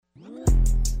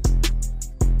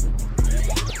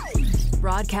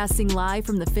Broadcasting live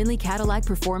from the Finley Cadillac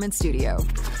Performance Studio.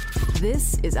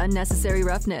 This is Unnecessary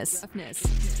Roughness.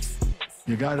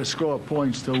 You got to score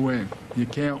points to win. You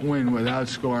can't win without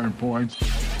scoring points.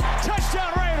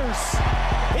 Touchdown Raiders!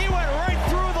 He went right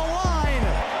through the line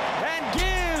and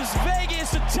gives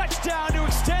Vegas a touchdown to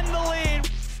extend the lead.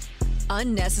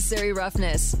 Unnecessary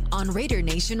Roughness on Raider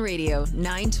Nation Radio,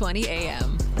 920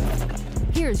 AM.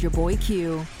 Here's your boy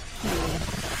Q.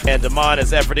 And Damon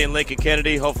is efforting Lincoln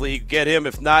Kennedy. Hopefully he can get him.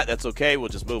 If not, that's okay. We'll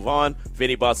just move on.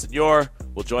 Vinny Bonsignor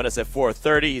will join us at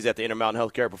 4:30. He's at the Intermountain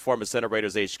Healthcare Performance Center,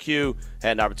 Raiders HQ.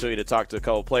 Had an opportunity to talk to a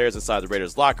couple players inside the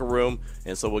Raiders locker room.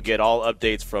 And so we'll get all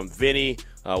updates from Vinny.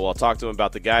 We'll talk to him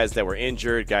about the guys that were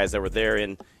injured, guys that were there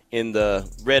in the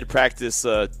red practice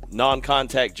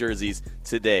non-contact jerseys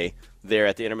today there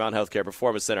at the Intermountain Healthcare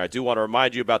Performance Center. I do want to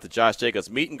remind you about the Josh Jacobs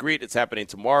meet and greet. It's happening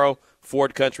tomorrow.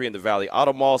 Ford Country in the Valley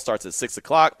Auto Mall starts at 6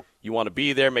 o'clock. You want to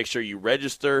be there. Make sure you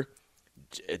register.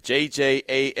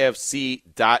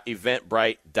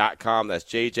 jjafc.eventbrite.com. That's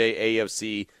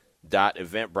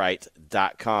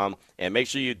jjafc.eventbrite.com. And make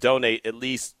sure you donate at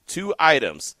least 2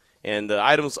 items. And the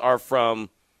items are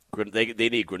from, they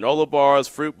need granola bars,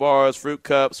 fruit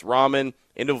cups, ramen,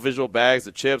 individual bags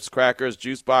of chips, crackers,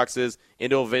 juice boxes,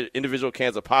 individual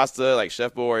cans of pasta like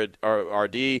Chef Bo or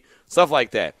RD, stuff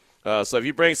like that. So if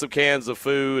you bring some cans of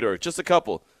food or just a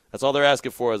couple, that's all they're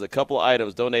asking for is a couple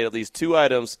items. Donate at least 2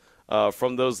 items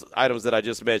from those items that I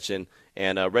just mentioned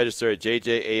and register at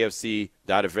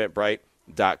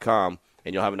jjafc.eventbrite.com,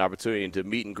 and you'll have an opportunity to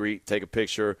meet and greet, take a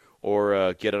picture,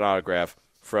 or get an autograph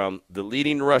from the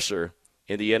leading rusher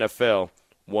in the NFL,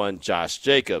 one Josh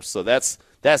Jacobs. So that's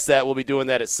that. We'll be doing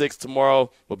that at 6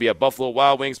 tomorrow. We'll be at Buffalo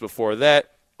Wild Wings before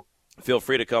that. Feel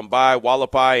free to come by.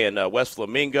 Wallapai and West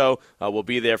Flamingo will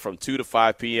be there from 2 to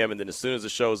 5 p.m., and then as soon as the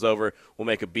show's over, we'll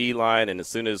make a beeline, and as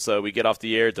soon as we get off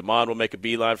the air, Damon will make a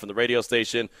beeline from the radio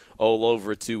station all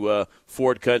over to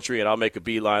Ford Country, and I'll make a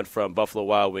beeline from Buffalo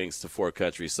Wild Wings to Ford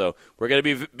Country. So we're going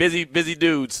to be busy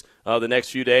dudes the next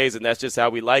few days, and that's just how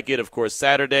we like it. Of course,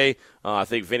 Saturday, I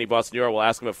think Vinny Bonsignor will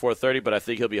ask him at 4:30, but I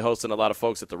think he'll be hosting a lot of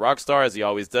folks at the Rockstar, as he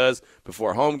always does,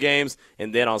 before home games.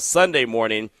 And then on Sunday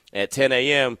morning at 10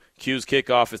 a.m., Q's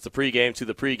kickoff is the pregame to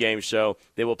the pregame show.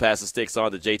 They will pass the sticks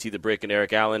on to JT the Brick and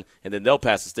Eric Allen, and then they'll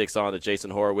pass the sticks on to Jason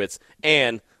Horowitz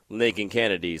and Lincoln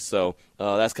Kennedy. So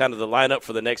that's kind of the lineup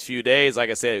for the next few days.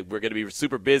 Like I said, we're going to be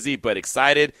super busy but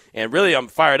excited, and really I'm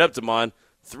fired up, Damon.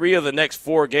 3 of the next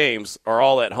 4 games are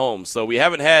all at home. So we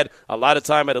haven't had a lot of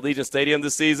time at Allegiant Stadium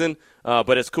this season,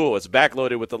 but it's cool. It's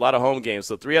backloaded with a lot of home games.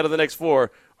 So 3 out of the next 4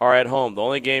 are at home. The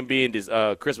only game being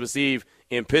Christmas Eve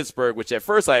in Pittsburgh, which at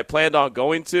first I had planned on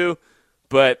going to,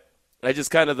 but I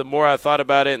just kind of, the more I thought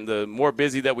about it and the more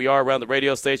busy that we are around the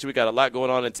radio station, we got a lot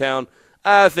going on in town,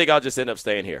 I think I'll just end up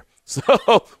staying here.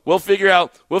 So we'll figure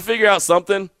out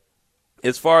something.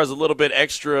 As far as a little bit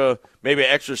extra, maybe an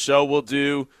extra show we'll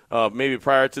do, maybe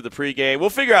prior to the pregame.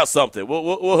 We'll figure out something.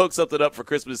 We'll hook something up for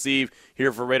Christmas Eve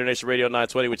here for Raider Nation Radio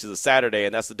 920, which is a Saturday,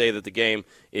 and that's the day that the game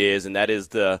is, and that is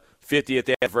the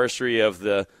 50th anniversary of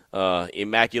the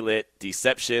Immaculate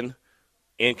Deception,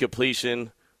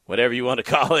 Incompletion, whatever you want to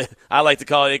call it. I like to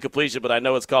call it incompletion, but I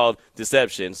know it's called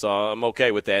deception, so I'm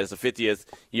okay with that. It's the 50th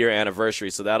year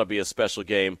anniversary, so that'll be a special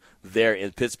game there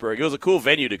in Pittsburgh. It was a cool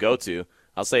venue to go to.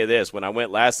 I'll say this: when I went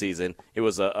last season, it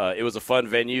was a fun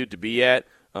venue to be at.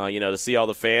 To see all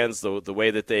the fans, the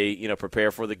way that they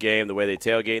prepare for the game, the way they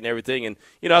tailgate and everything, and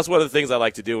that's one of the things I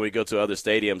like to do when we go to other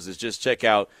stadiums is just check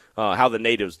out how the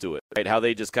natives do it, right? How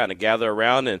they just kind of gather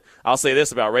around. And I'll say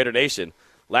this about Raider Nation: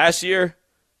 last year,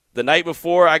 the night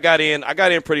before, I got in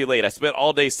pretty late. I spent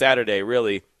all day Saturday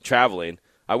really traveling.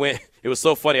 It was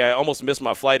so funny. I almost missed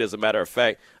my flight. As a matter of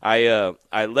fact, I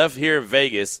left here in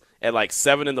Vegas at like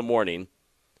 7 in the morning.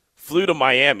 Flew to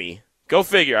Miami. Go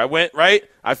figure.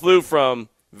 I flew from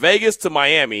Vegas to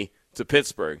Miami to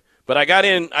Pittsburgh. But I got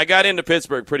into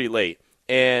Pittsburgh pretty late.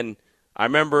 And I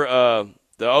remember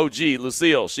the OG,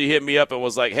 Lucille, she hit me up and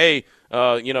was like, hey,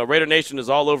 Raider Nation is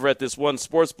all over at this one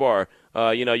sports bar.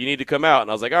 You need to come out.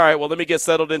 And I was like, all right, well, let me get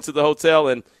settled into the hotel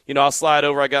and, I'll slide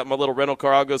over. I got my little rental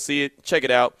car. I'll go see it, check it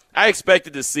out. I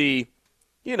expected to see,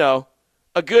 a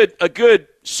good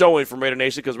showing from Raider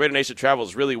Nation because Raider Nation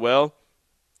travels really well.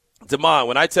 Damon,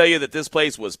 when I tell you that this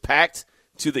place was packed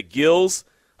to the gills,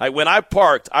 like when I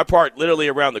parked literally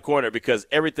around the corner because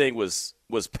everything was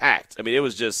packed. I mean, it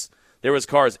was just, there was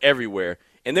cars everywhere.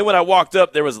 And then when I walked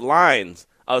up, there was lines,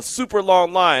 a super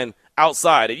long line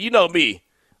outside. And you know me,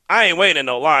 I ain't waiting in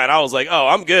no line. I was like, oh,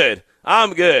 I'm good.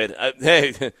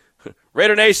 Hey,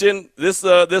 Raider Nation, this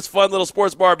fun little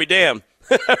sports bar be damned.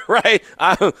 Right?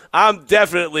 I'm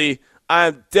definitely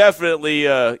I'm definitely,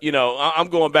 I'm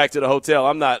going back to the hotel.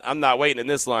 I'm not waiting in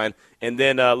this line. And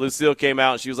then Lucille came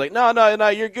out and she was like, no,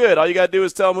 you're good. All you got to do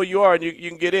is tell them who you are and you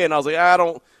can get in. I was like, I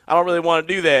don't really want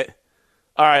to do that.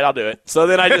 All right, I'll do it. So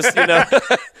then I just,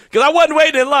 because I wasn't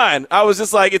waiting in line. I was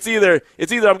just like, it's either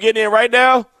I'm getting in right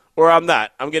now or I'm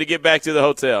not. I'm going to get back to the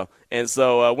hotel. And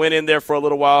so went in there for a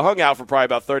little while, hung out for probably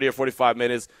about 30 or 45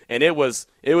 minutes, and it was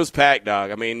packed,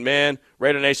 dog. I mean, man,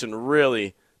 Raider Nation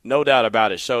really, no doubt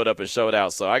about it, showed up and showed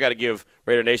out. So I got to give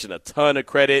Raider Nation a ton of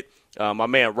credit. My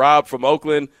man Rob from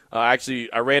Oakland, I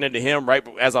ran into him right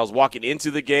as I was walking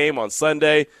into the game on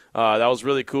Sunday. That was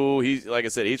really cool. He's, like I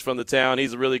said, he's from the town.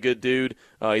 He's a really good dude.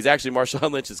 He's actually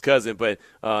Marshawn Lynch's cousin,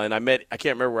 and I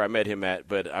can't remember where I met him at,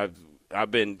 but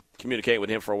I've been communicating with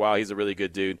him for a while. He's a really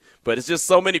good dude. But it's just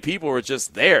so many people were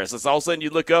just there. So all of a sudden you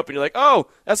look up and you're like, oh,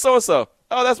 that's so-and-so.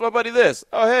 Oh, that's my buddy this.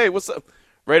 Oh, hey, what's up?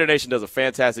 Raider Nation does a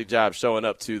fantastic job showing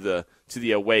up to the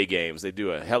away games. They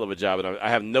do a hell of a job, and I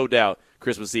have no doubt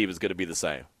Christmas Eve is going to be the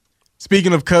same.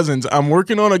 Speaking of cousins, I'm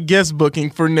working on a guest booking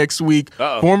for next week.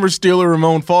 Uh-oh. Former Steeler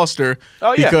Ramon Foster.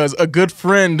 Oh, yeah. Because a good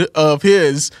friend of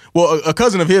his, a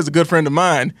cousin of his, a good friend of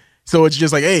mine. So it's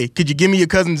just like, hey, could you give me your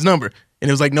cousin's number? And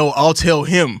it was like, no, I'll tell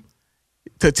him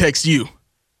to text you.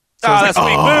 So that's me.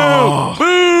 Oh,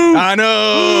 Boo! I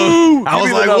know. Boo! I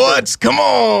was like, what? Come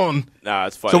on. Nah,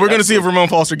 it's funny. So we're going to see if Ramon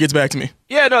Foster gets back to me.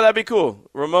 Yeah, no, that'd be cool.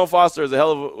 Ramon Foster is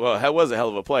was a hell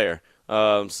of a player.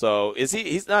 So is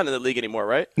he's not in the league anymore,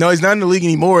 right? No, he's not in the league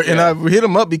anymore. Yeah. And I hit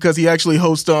him up because he actually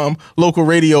hosts local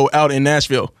radio out in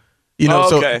Nashville.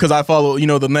 So because I follow,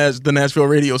 the Nashville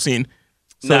radio scene.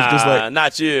 So it's just like,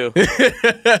 not you.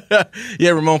 Yeah,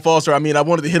 Ramon Foster. I mean, I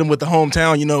wanted to hit him with the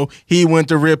hometown. He went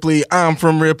to Ripley. I'm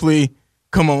from Ripley.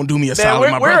 Come on, do me a solid,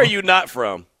 my brother. Where are you not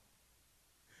from?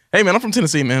 Hey, man, I'm from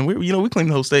Tennessee, man. We claim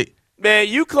the whole state. Man,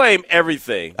 you claim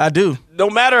everything. I do. No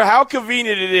matter how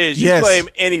convenient it is, you claim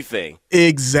anything.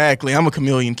 Exactly. I'm a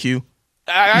chameleon, Q. You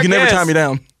can never tie me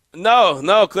down.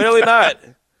 No, clearly not.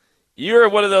 You're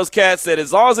one of those cats that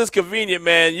as long as it's convenient,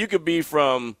 man, you could be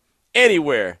from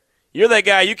anywhere. You're that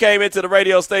guy. You came into the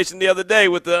radio station the other day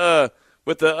with the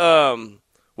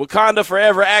Wakanda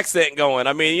Forever accent going.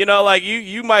 I mean, you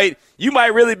might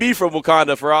really be from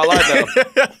Wakanda for all I know.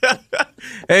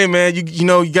 Hey, man,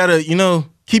 you gotta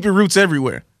keep your roots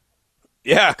everywhere.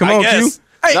 Yeah, come on, Q.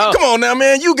 Hey, come on now,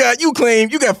 man. You got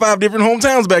 5 different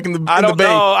homettowns back in the Bay.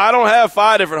 No, I don't have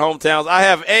 5 different hometowns. I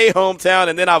have a hometown,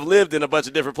 and then I've lived in a bunch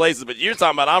of different places. But you're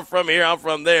talking about I'm from here, I'm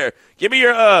from there. Give me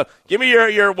your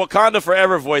Wakanda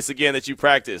Forever voice again that you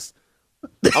practice.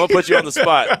 I'm gonna put you on the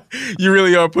spot. You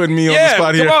really are putting me on the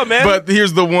spot here. Come on, man. But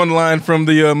here's the one line from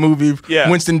the movie. Yeah.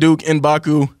 Winston Duke and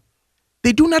Baku.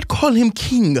 They do not call him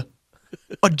king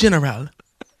or general.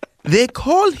 They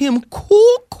call him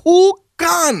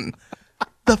Kukulkan,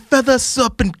 the feather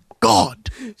serpent god.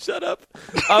 Shut up.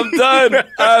 I'm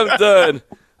done.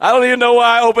 I don't even know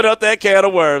why I opened up that can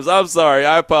of worms. I'm sorry.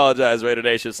 I apologize, Raider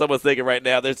Nation. Someone's thinking right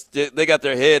now, they got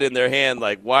their head in their hand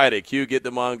like, why did Q get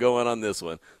them on going on this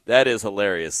one? That is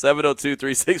hilarious.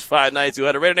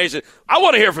 702-365-9200. Raider Nation, I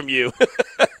want to hear from you.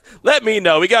 Let me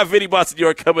know. We got Vinny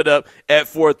Bonsignore coming up at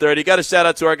 4:30. Got a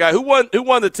shout-out to our guy. Who won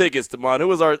the tickets, Damon? Who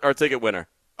was our ticket winner?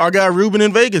 Our guy Ruben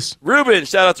in Vegas. Ruben,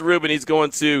 shout out to Ruben. He's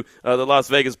going to the Las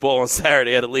Vegas Bowl on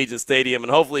Saturday at Allegiant Stadium,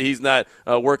 and hopefully he's not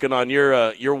working on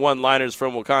your one-liners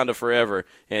from Wakanda Forever,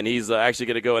 and he's actually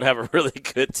going to go and have a really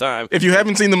good time. If you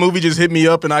haven't seen the movie, just hit me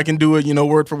up, and I can do it,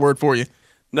 word for word for you.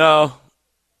 No,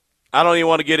 I don't even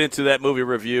want to get into that movie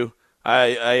review.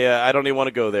 I don't even want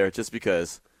to go there just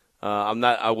because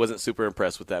I wasn't super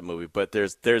impressed with that movie. But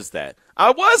there's that. I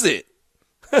wasn't.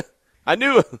 I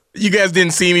knew. You guys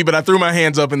didn't see me, but I threw my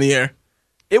hands up in the air.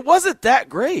 It wasn't that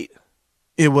great.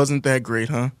 It wasn't that great,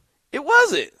 huh? It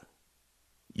wasn't.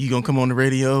 You gonna come on the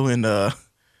radio and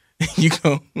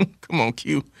come on,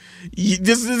 Q.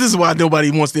 This is why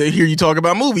nobody wants to hear you talk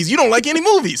about movies. You don't like any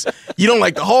movies. You don't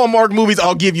like the Hallmark movies.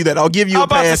 I'll give you that. I'll give you a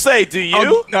pass. I'm about to say, do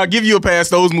you? I'll give you a pass.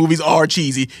 Those movies are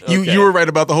cheesy. Okay. You were right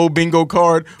about the whole bingo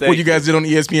card. What you guys did on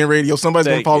ESPN Radio. Somebody's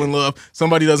gonna fall in love.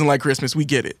 Somebody doesn't like Christmas. We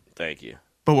get it. Thank you.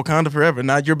 But Wakanda Forever,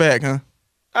 not your bag, huh?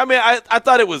 I mean, I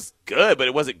thought it was good, but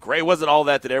it wasn't great. It wasn't all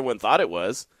that everyone thought it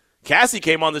was. Cassie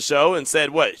came on the show and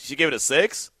said, what? She gave it a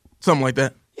 6? Something like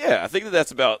that. Yeah, I think that's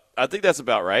about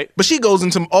right. But she goes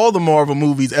into all the Marvel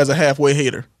movies as a halfway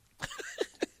hater.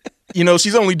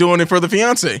 She's only doing it for the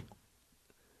fiance.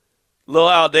 Lil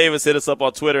Al Davis hit us up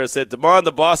on Twitter and said, Damon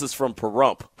the boss is from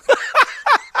Pahrump.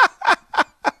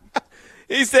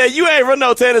 He said, you ain't from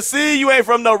no Tennessee. You ain't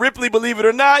from no Ripley, believe it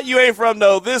or not. You ain't from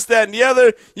no this, that, and the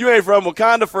other. You ain't from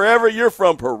Wakanda Forever. You're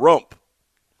from Pahrump.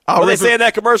 What they say in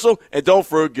that commercial? And don't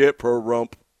forget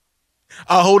Pahrump.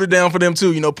 I'll hold it down for them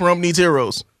too. Pahrump needs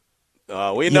heroes.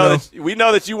 We know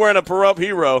that you weren't a Pahrump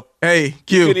hero. Hey,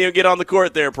 Q. You couldn't even get on the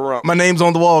court there, Pahrump. My name's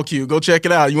on the wall, Q. Go check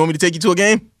it out. You want me to take you to a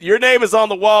game? Your name is on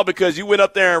the wall because you went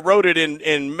up there and wrote it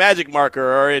in magic marker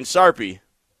or in Sharpie.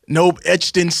 Nope,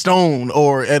 etched in stone,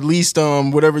 or at least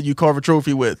whatever you carve a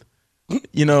trophy with.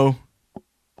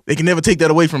 They can never take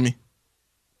that away from me.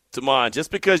 Tamon,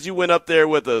 just because you went up there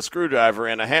with a screwdriver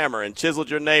and a hammer and chiseled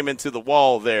your name into the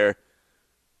wall there,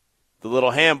 the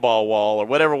little handball wall or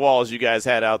whatever walls you guys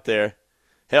had out there.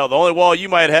 Hell, the only wall you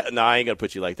might have – no, I ain't going to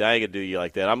put you like that. I ain't going to do you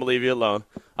like that. I'm going to leave you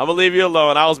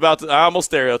alone. I almost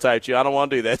stereotyped you. I don't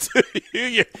want to do that to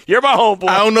you. You're my homeboy.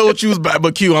 I don't know what you was about,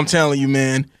 but Q, I'm telling you,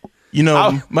 man.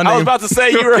 My name. I was about to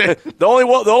say you were the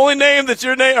only name that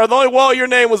your name or the only wall your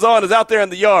name was on is out there in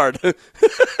the yard.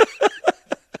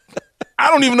 I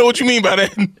don't even know what you mean by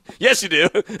that. Yes, you do.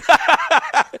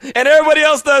 And everybody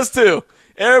else does too.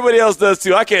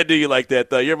 I can't do you like that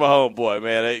though. You're my homeboy,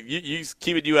 man. You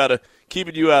keeping you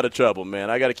out of trouble, man.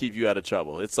 I got to keep you out of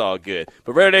trouble. It's all good.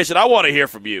 But Raider Nation, I want to hear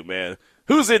from you, man.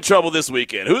 Who's in trouble this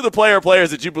weekend? Who are the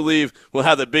players that you believe will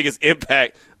have the biggest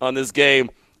impact on this game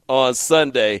on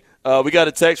Sunday? We got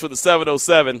a text from the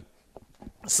 707.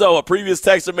 So a previous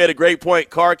texter made a great point.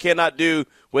 Carr cannot do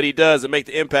what he does and make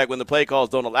the impact when the play calls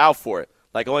don't allow for it,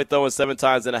 like only throwing 7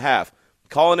 times and a half.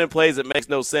 Calling in plays that makes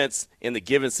no sense in the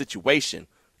given situation.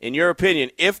 In your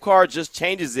opinion, if Carr just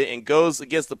changes it and goes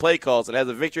against the play calls and has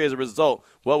a victory as a result,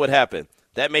 what would happen?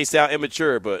 That may sound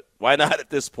immature, but why not at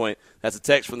this point? That's a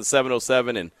text from the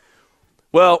 707. And,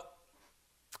 well,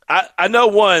 I know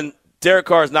one, Derek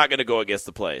Carr is not going to go against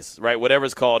the plays, right?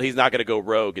 Whatever's called, he's not going to go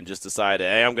rogue and just decide,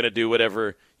 hey, I'm going to do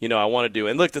whatever, I want to do.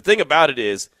 And, look, the thing about it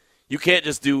is you can't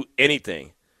just do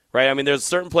anything, right? I mean, there's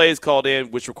certain plays called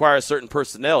in which require certain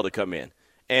personnel to come in.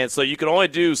 And so you can only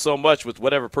do so much with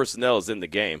whatever personnel is in the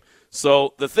game.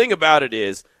 So the thing about it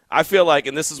is, I feel like,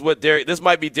 and this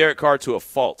might be Derek Carr to a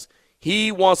fault.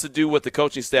 He wants to do what the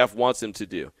coaching staff wants him to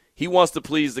do. He wants to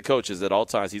please the coaches at all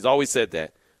times. He's always said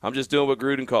that. I'm just doing what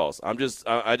Gruden calls. I'm just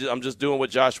doing what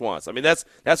Josh wants. I mean, that's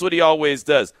what he always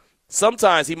does.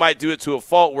 Sometimes he might do it to a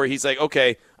fault where he's like,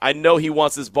 okay, I know he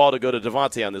wants this ball to go to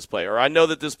Devontae on this play, or I know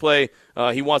that this play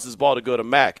he wants this ball to go to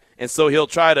Mac, and so he'll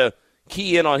try to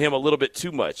key in on him a little bit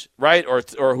too much, right?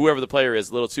 Or whoever the player is,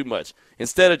 a little too much.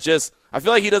 Instead of just, I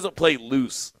feel like he doesn't play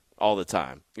loose all the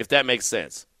time, if that makes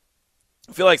sense.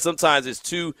 I feel like sometimes it's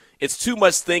too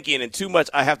much thinking and too much,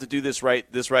 I have to do this right,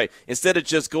 instead of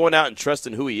just going out and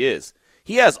trusting who he is.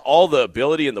 He has all the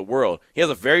ability in the world. He has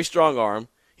a very strong arm.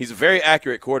 He's a very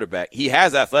accurate quarterback. He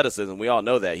has athleticism. We all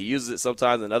know that. He uses it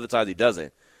sometimes and other times he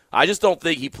doesn't. I just don't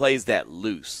think he plays that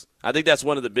loose. I think that's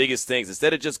one of the biggest things.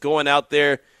 Instead of just going out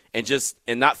there and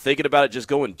not thinking about it, just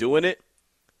go and doing it,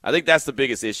 I think that's the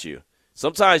biggest issue.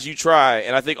 Sometimes you try,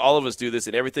 and I think all of us do this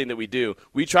in everything that we do,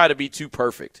 we try to be too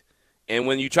perfect. And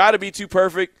when you try to be too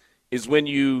perfect is when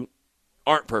you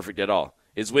aren't perfect at all.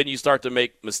 It's when you start to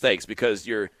make mistakes because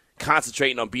you're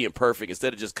concentrating on being perfect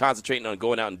instead of just concentrating on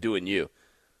going out and doing you.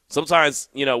 Sometimes,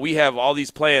 we have all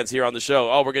these plans here on the show.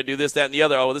 Oh, we're going to do this, that, and the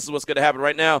other. Oh, this is what's going to happen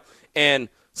right now. And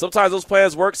sometimes those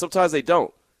plans work, sometimes they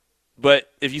don't. But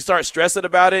if you start stressing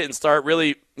about it and start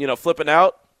really, flipping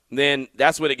out, then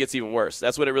that's when it gets even worse.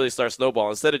 That's when it really starts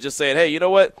snowballing. Instead of just saying, hey, you know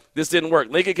what? This didn't work.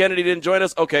 Lincoln Kennedy didn't join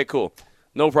us. Okay, cool.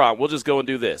 No problem. We'll just go and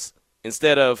do this.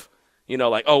 Instead of,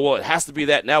 like, oh, well, it has to be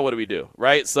that. Now what do we do?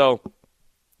 Right? So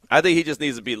I think he just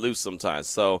needs to be loose sometimes.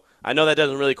 So I know that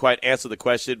doesn't really quite answer the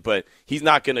question, but he's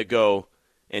not going to go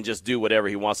and just do whatever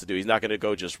he wants to do. He's not going to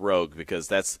go just rogue because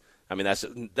that's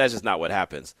just not what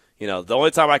happens. The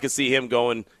only time I could see him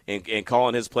going and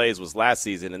calling his plays was last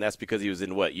season, and that's because he was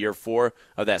in, year 4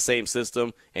 of that same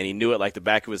system, and he knew it like the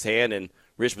back of his hand, and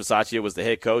Rich Bisaccia was the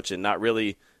head coach and not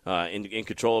really in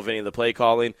control of any of the play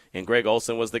calling, and Greg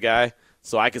Olsen was the guy.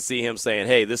 So I could see him saying,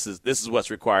 hey, this is what's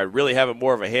required, really having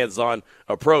more of a hands-on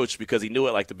approach because he knew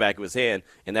it like the back of his hand,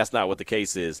 and that's not what the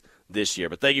case is this year.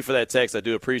 But thank you for that text. I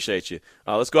do appreciate you.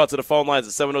 Let's go out to the phone lines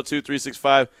at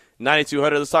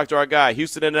 702-365-9200. Let's talk to our guy,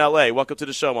 Houston in L.A. Welcome to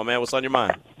the show, my man. What's on your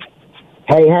mind?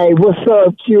 Hey, what's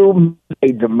up, Q? Hey,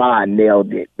 Demond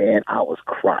nailed it, man. I was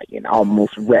crying,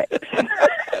 almost wrecked.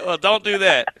 Well, don't do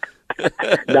that.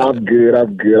 No, I'm good. I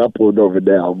pulled over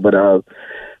now. But,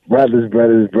 brothers,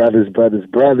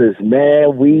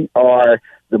 man, we are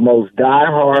the most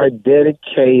diehard,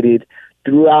 dedicated,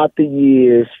 throughout the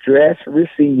years, stress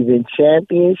receiving,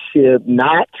 championship,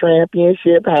 not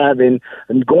championship having.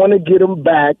 I'm going to get them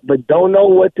back, but don't know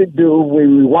what to do. We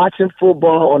were watching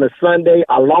football on a Sunday.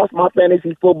 I lost my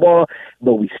fantasy football,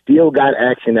 but we still got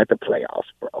action at the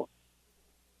playoffs, bro.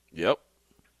 Yep.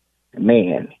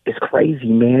 Man, it's crazy,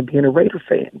 man, being a Raider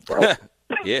fan, bro.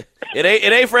 Yeah, it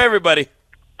ain't for everybody.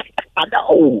 I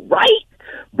know, right?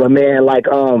 But man, like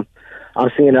I'm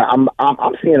seeing an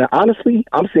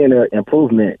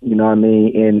improvement. You know what I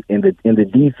mean in the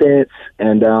defense,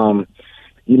 and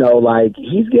you know, like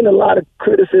he's getting a lot of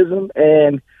criticism,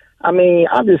 and I mean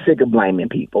I'm just sick of blaming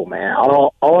people, man.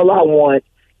 All I want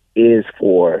is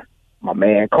for my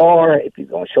man Carr, if he's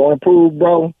gonna show and prove,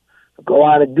 bro, go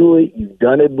out and do it. You've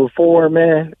done it before,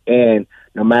 man, and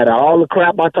no matter all the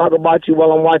crap I talk about you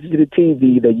while I'm watching the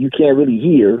TV that you can't really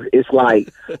hear, it's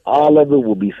like all of it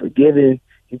will be forgiven.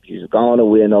 You just going to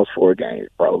win those 4 games,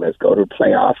 bro. Let's go to the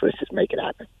playoffs. Let's just make it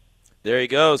happen. There he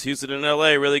goes, Houston and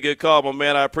L.A. Really good call, my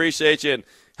man. I appreciate you. And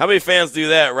how many fans do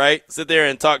that, right? Sit there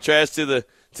and talk trash to the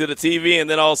TV, and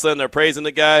then all of a sudden they're praising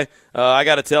the guy. I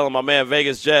got to tell him, my man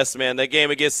Vegas Jess, man, that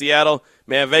game against Seattle,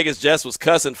 man, Vegas Jess was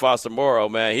cussing Foster Moreau,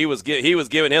 man. He was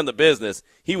giving him the business.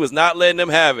 He was not letting him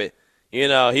have it. You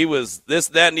know, he was this,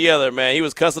 that, and the other, man. He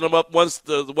was cussing him up one side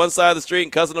of the street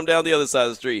and cussing him down the other side of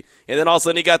the street. And then all of a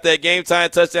sudden he got that game-time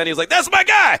touchdown. He was like, that's my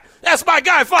guy. That's my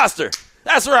guy, Foster.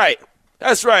 That's right.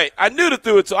 That's right. I knew to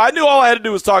do it. So I knew all I had to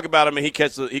do was talk about him, and he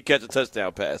catch a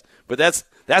touchdown pass. But that's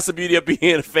the beauty of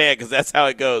being a fan, because that's how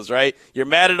it goes, right? You're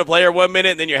mad at a player 1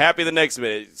 minute, and then you're happy the next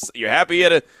minute. You're happy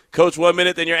at a coach 1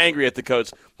 minute, then you're angry at the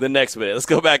coach the next minute. Let's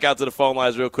go back out to the phone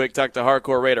lines real quick. Talk to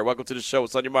Hardcore Raider. Welcome to the show.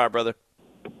 What's on your mind, brother?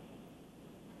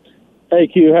 Hey,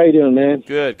 Q, how you doing, man?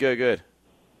 Good.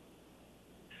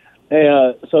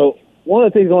 Hey, so one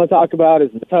of the things I want to talk about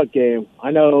is the Tuck game.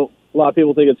 I know a lot of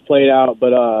people think it's played out,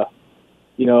 but,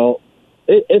 you know,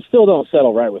 it still don't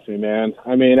settle right with me, man.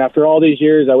 I mean, after all these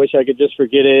years, I wish I could just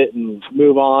forget it and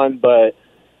move on. But,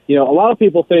 you know, a lot of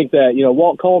people think that, you know,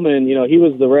 Walt Coleman, you know, he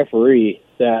was the referee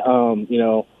that, you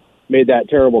know, made that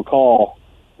terrible call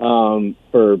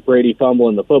for Brady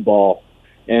fumbling the football.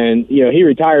 And, you know, he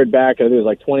retired back, I think it was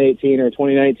like 2018 or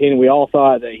 2019, and we all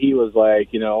thought that he was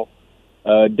like, you know,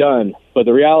 done. But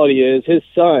the reality is his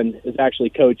son is actually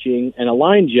coaching and a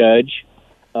line judge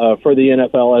for the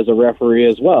NFL as a referee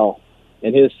as well.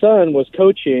 And his son was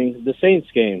coaching the Saints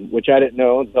game, which I didn't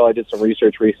know until I did some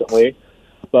research recently.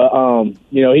 But,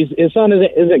 you know, his son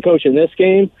isn't coaching this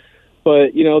game.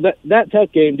 But, you know, that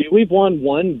Tuck game, dude, we've won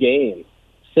 1 game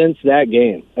since that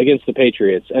game against the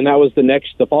Patriots. And that was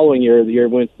the following year, the year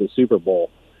we went to the Super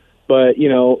Bowl. But, you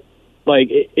know, like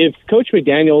if Coach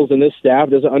McDaniels and this staff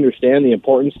doesn't understand the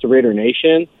importance to Raider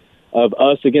Nation of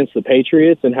us against the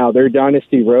Patriots and how their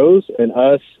dynasty rose and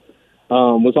us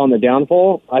was on the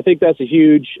downfall, I think that's a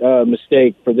huge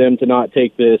mistake for them to not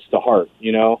take this to heart.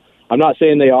 You know, I'm not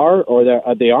saying they are or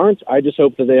that they aren't. I just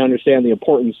hope that they understand the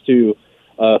importance to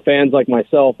fans like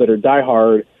myself that are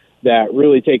diehard that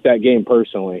really take that game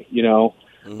personally, you know.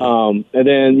 Mm-hmm. And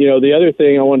then, you know, the other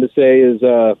thing I wanted to say is,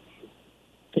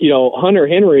 you know, Hunter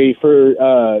Henry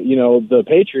for, you know, the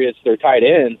Patriots, their tight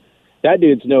end, that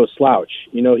dude's no slouch.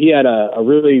 You know, he had a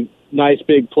really nice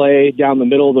big play down the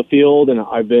middle of the field, and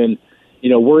I've been, you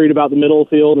know, worried about the middle of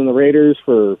the field and the Raiders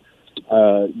for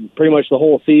pretty much the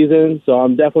whole season, so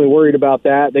I'm definitely worried about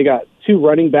that. They got 2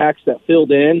 running backs that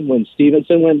filled in when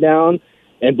Stevenson went down,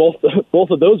 and both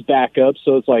of those backups,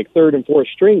 so it's like 3rd and 4th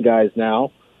string guys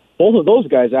now, both of those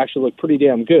guys actually look pretty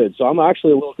damn good. So I'm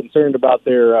actually a little concerned about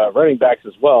their running backs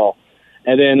as well.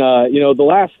 And then, you know, the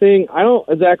last thing, I don't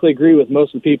exactly agree with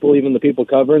most of the people, even the people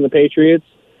covering the Patriots,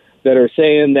 that are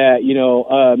saying that, you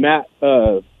know, Matt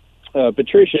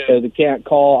Patricia can't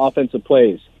call offensive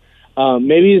plays.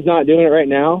 Maybe he's not doing it right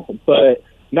now, but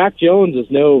Mac Jones is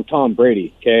no Tom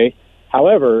Brady, okay?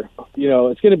 However, you know,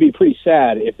 it's going to be pretty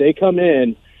sad if they come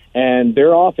in and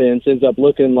their offense ends up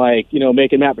looking like, you know,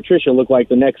 making Matt Patricia look like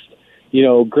the next, you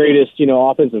know, greatest, you know,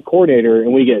 offensive coordinator,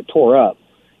 and we get tore up.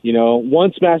 You know,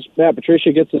 once Matt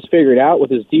Patricia gets this figured out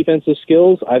with his defensive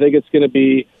skills, I think he's going to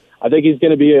be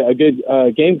a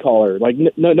good game caller. Like,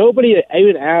 nobody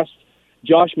even asked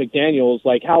Josh McDaniels,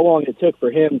 like, how long it took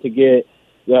for him to get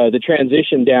the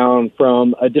transition down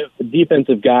from a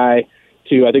defensive guy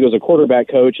to, I think it was a quarterback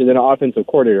coach and then an offensive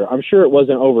coordinator. I'm sure it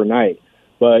wasn't overnight.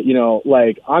 But, you know,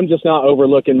 like, I'm just not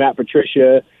overlooking Matt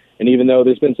Patricia. And even though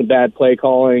there's been some bad play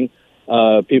calling,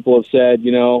 people have said,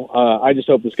 you know, I just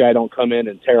hope this guy don't come in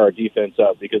and tear our defense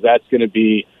up, because that's going to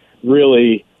be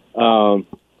really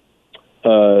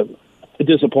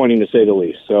disappointing to say the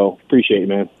least. So appreciate you,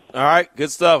 man. All right,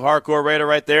 good stuff. Hardcore Raider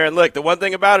right there. And look, the one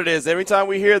thing about it is every time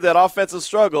we hear that offensive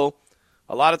struggle,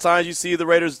 a lot of times you see the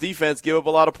Raiders' defense give up a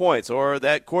lot of points, or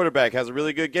that quarterback has a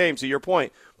really good game, to your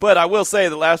point. But I will say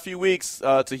the last few weeks,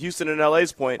 to Houston and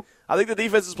LA's point, I think the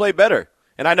defense has played better.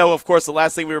 And I know, of course, the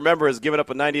last thing we remember is giving up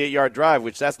a 98-yard drive,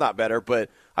 which that's not better. But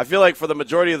I feel like for the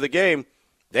majority of the game,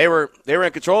 they were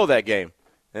in control of that game.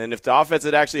 And if the offense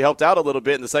had actually helped out a little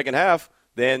bit in the second half,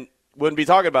 then wouldn't be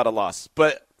talking about a loss.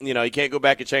 But, you can't go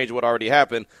back and change what already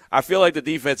happened. I feel like the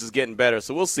defense is getting better,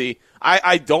 so we'll see.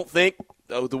 I don't think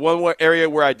the one area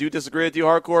where I do disagree with you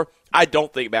hardcore, I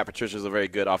don't think Matt Patricia is a very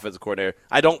good offensive coordinator.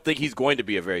 I don't think he's going to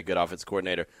be a very good offensic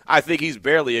coordinator. I think he's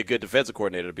barely a good defensive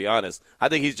coordinator, to be honest. I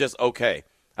think he's just okay.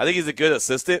 I think he's a good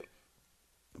assistant,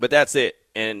 but that's it.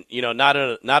 And, not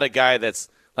a guy that's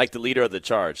like the leader of the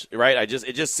charge, right?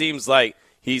 It just seems like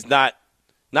he's not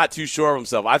too sure of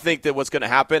himself. I think that what's going to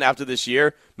happen after this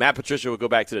year, Matt Patricia will go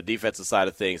back to the defensive side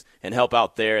of things and help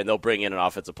out there, and they'll bring in an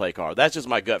offensive play caller. That's just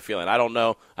my gut feeling. I don't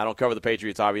know. I don't cover the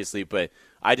Patriots, obviously, but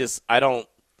I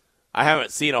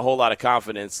haven't seen a whole lot of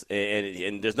confidence,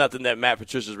 and there's nothing that Matt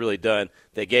Patricia's really done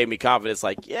that gave me confidence.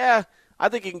 Like, yeah, I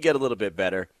think he can get a little bit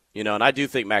better, and I do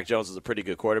think Mac Jones is a pretty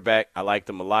good quarterback. I liked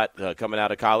him a lot coming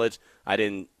out of college. I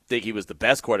didn't think he was the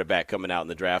best quarterback coming out in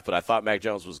the draft, but I thought Mac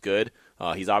Jones was good.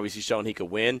 He's obviously shown he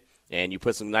could win, and you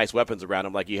put some nice weapons around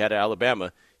him like you had at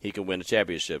Alabama, he can win a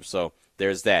championship. So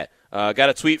there's that. Got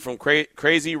a tweet from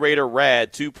Crazy Raider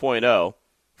Rad 2.0.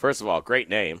 First of all, great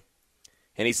name.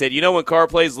 And he said, when Carr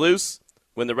plays loose?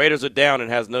 When the Raiders are down and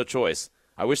has no choice.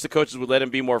 I wish the coaches would let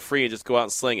him be more free and just go out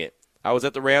and sling it. I was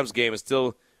at the Rams game and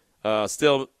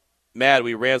still mad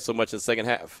we ran so much in the second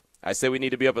half. I said we need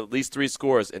to be up at least 3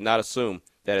 scores and not assume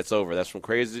that it's over. That's from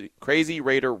Crazy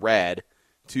Raider Rad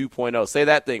 2.0. Say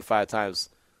that thing 5 times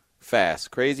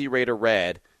fast. Crazy Raider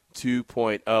Rad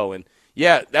 2.0. And,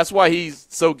 yeah, that's why he's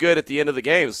so good at the end of the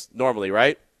games normally,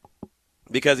 right?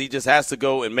 Because he just has to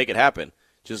go and make it happen.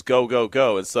 Just go, go,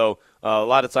 go. And so a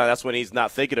lot of time that's when he's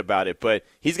not thinking about it. But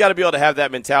he's got to be able to have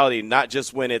that mentality, not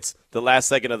just when it's the last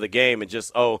second of the game and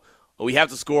just, we have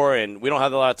to score and we don't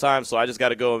have a lot of time, so I just got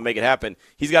to go and make it happen.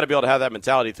 He's got to be able to have that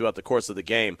mentality throughout the course of the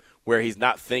game where he's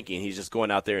not thinking. He's just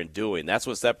going out there and doing. That's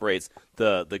what separates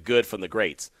the good from the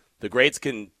greats. The greats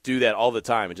can do that all the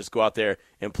time and just go out there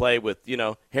and play with,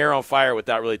 hair on fire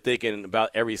without really thinking about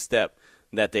every step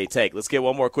that they take. Let's get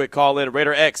one more quick call in.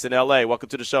 Raider X in L.A., welcome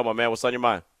to the show, my man. What's on your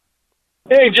mind?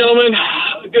 Hey, gentlemen.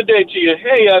 Good day to you.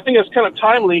 Hey, I think it's kind of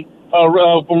timely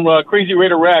from Crazy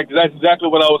Raider Rag, because that's exactly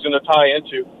what I was going to tie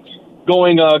into.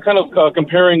 Going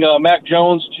comparing Mac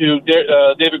Jones to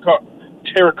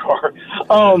Derek Carr.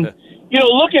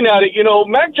 Looking at it,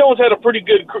 Mac Jones had a pretty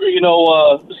good,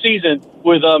 season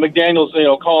with McDaniels,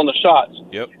 calling the shots.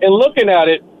 Yep. And looking at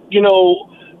it,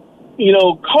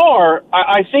 Carr,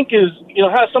 I think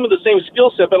has some of the same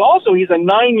skill set, but also he's a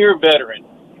 9-year veteran.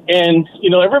 And,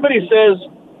 everybody says,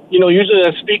 usually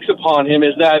that speaks upon him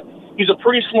is that he's a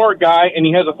pretty smart guy and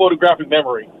he has a photographic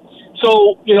memory.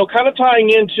 So, kind of tying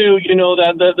into,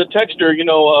 that the texter, I'm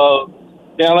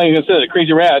not even going to say that,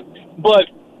 Crazy Rad. But,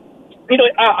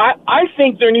 I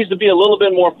think there needs to be a little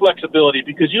bit more flexibility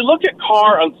because you look at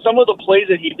Carr on some of the plays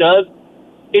that he does,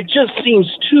 it just seems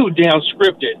too damn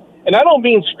scripted. And I don't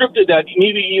mean scripted that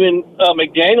maybe even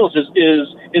McDaniels is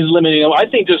limiting him. I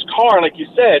think just Carr, like you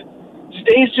said,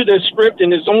 stays to the script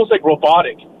and it's almost like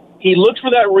robotic. He looks for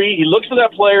that read, he looks for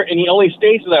that player, and he only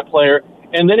stays to that player.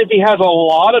 And then if he has a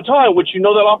lot of time, which that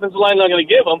offensive line is not going to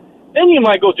give him, then you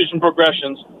might go through some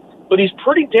progressions. But he's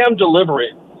pretty damn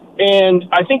deliberate. And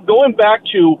I think going back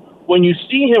to when you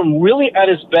see him really at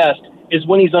his best is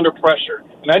when he's under pressure.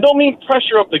 And I don't mean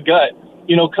pressure up the gut,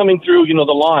 coming through,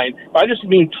 the line. I just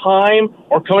mean time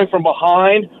or coming from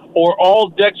behind or all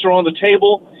decks are on the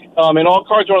table and all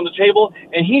cards are on the table,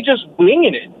 and he just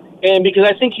winging it. And because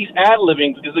I think he's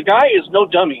ad-libbing, because the guy is no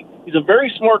dummy. He's a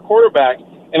very smart quarterback,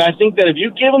 and I think that if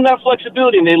you give him that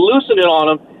flexibility and they loosen it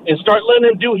on him and start letting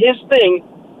him do his thing,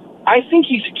 I think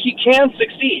he can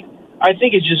succeed. I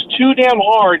think it's just too damn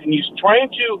hard, and he's trying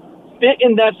to fit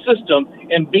in that system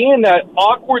and be in that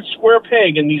awkward square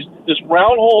peg in this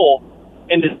round hole,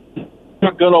 and it's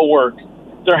not going to work.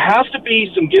 There has to be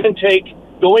some give and take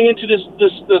going into this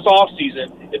off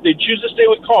season. If they choose to stay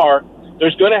with Carr,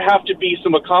 there's going to have to be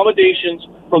some accommodations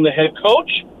from the head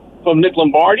coach, from Nick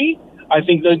Lombardi. I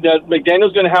think that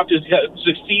McDaniel's going to have to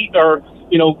succeed or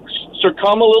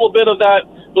succumb a little bit of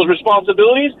those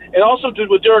responsibilities, and also do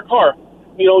with Derek Carr.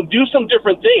 Do some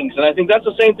different things, and I think that's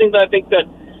the same thing that I think that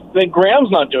Graham's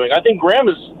not doing. I think Graham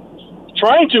is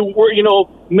trying to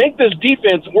make this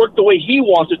defense work the way he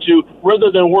wants it to,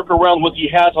 rather than work around what he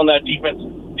has on that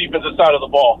defensive side of the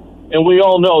ball. And we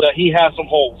all know that he has some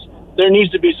holes. There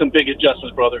needs to be some big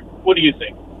adjustments, brother. What do you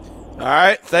think? All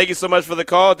right, thank you so much for the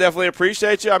call. Definitely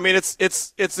appreciate you. I mean,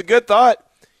 it's a good thought.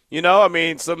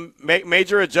 Some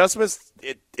major adjustments.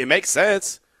 It makes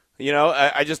sense.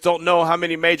 I just don't know how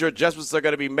many major adjustments are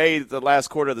going to be made the last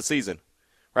quarter of the season,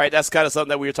 right? That's kind of something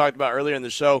that we were talking about earlier in the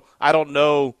show. I don't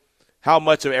know how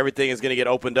much of everything is going to get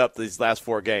opened up these last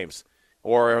 4 games.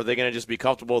 Or are they going to just be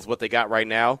comfortable with what they got right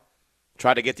now,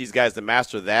 try to get these guys to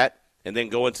master that, and then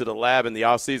go into the lab in the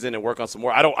offseason and work on some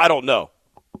more? I don't know.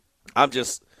 I'm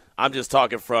just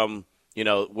talking from,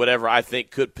 whatever I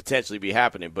think could potentially be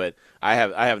happening, but I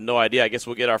have no idea. I guess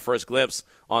we'll get our first glimpse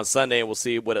on Sunday, and we'll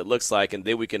see what it looks like, and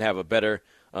then we can have a better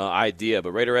idea.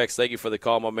 But Raider X, thank you for the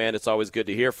call, my man. It's always good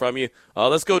to hear from you.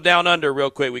 Let's go down under real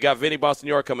quick. We got Vinny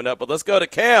Bonsignore coming up, but let's go to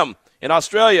Cam in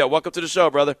Australia. Welcome to the show,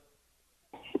 brother.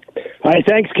 Hey,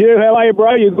 thanks, Q. How are you,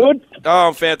 bro? You good? Oh,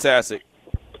 I'm fantastic.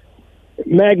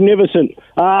 Magnificent.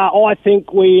 I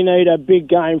think we need a big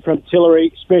game from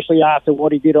Tillery, especially after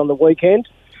what he did on the weekend.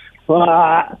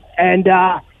 And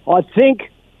I think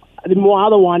my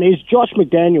other one is Josh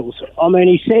McDaniels. I mean,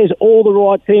 he says all the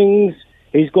right things.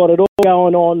 He's got it all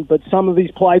going on, but some of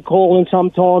his play calling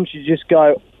sometimes you just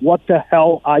go, what the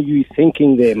hell are you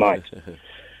thinking there, mate?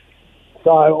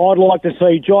 So I'd like to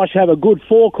see Josh have a good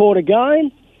 4-quarter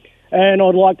game, and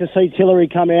I'd like to see Tillery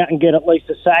come out and get at least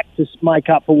a sack to make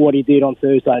up for what he did on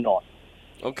Thursday night.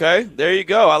 Okay, there you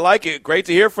go. I like it. Great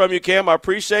to hear from you, Cam. I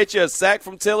appreciate you. A sack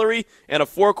from Tillery and a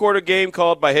 4-quarter game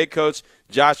called by head coach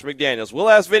Josh McDaniels. We'll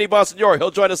ask Vinny Bonsignore.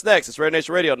 He'll join us next. It's Raider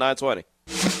Nation Radio 920.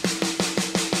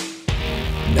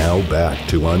 Now back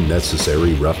to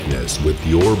Unnecessary Roughness with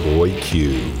your boy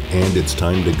Q. And it's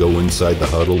time to go inside the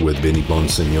huddle with Vinny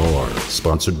Bonsignore,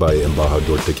 sponsored by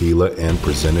Embajador Tequila and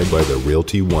presented by the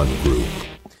Realty One Group.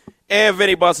 And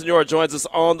Vinny Bonsignore joins us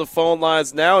on the phone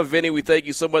lines now. And Vinny, we thank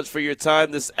you so much for your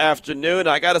time this afternoon.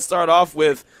 I got to start off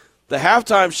with the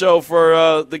halftime show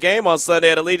for the game on Sunday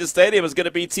at Allegiant Stadium is going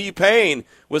to be T-Pain.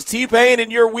 Was T-Pain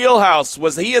in your wheelhouse?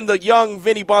 Was he in the young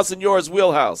Vinny Bonsignore's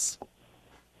wheelhouse?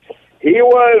 He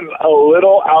was a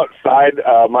little outside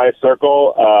my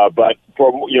circle, but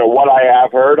from what I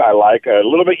have heard, I like a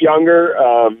little bit younger.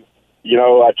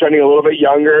 Trending a little bit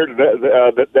younger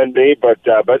than me, but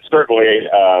certainly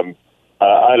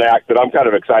an act that I'm kind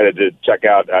of excited to check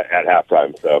out at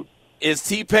halftime. So, is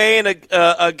T-Pain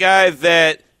a guy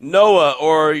that Noah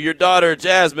or your daughter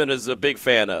Jasmine is a big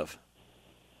fan of?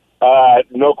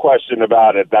 No question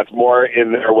about it. That's more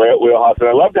in their wheelhouse. And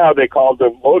I loved how they called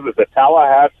him, what was it, the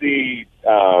Tallahassee,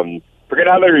 forget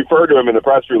how they referred to him in the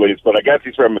press release, but I guess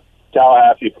he's from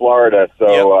Tallahassee, Florida.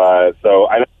 So, so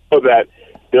I know that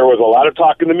there was a lot of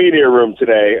talk in the media room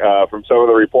today from some of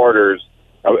the reporters.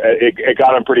 It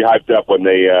got them pretty hyped up when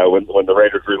they when the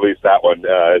Raiders released that one,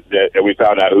 and we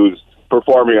found out who's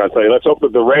performing on Sunday. Let's hope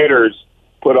that the Raiders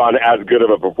put on as good of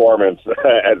a performance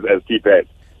as T-Pain.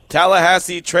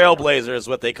 Tallahassee Trailblazer is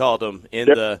what they called him in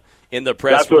the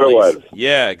press That's release. What it was.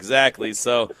 Yeah, exactly.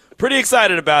 So pretty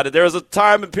excited about it. There was a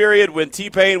time and period when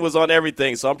T-Pain was on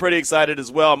everything, so I'm pretty excited as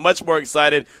well. I'm much more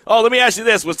excited. Oh, let me ask you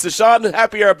this. Was Tashawn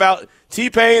happier about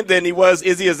T-Pain than he was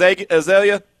Izzy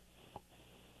Azalea?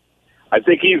 I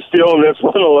think he's feeling this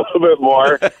one a little bit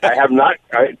more. I have not.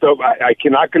 I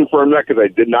cannot confirm that because I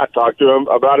did not talk to him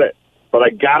about it. But I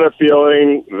got a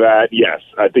feeling that, yes,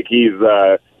 I think he's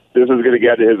this is going to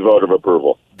get his vote of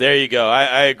approval. There you go.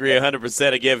 I agree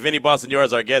 100%. Again, Vinny Bonsignore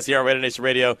is our guest here on Raider Nation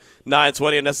Radio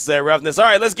 920 Unnecessary Roughness. All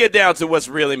right, let's get down to what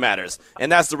really matters,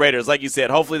 and that's the Raiders. Like you said,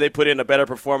 hopefully they put in a better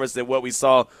performance than what we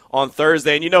saw on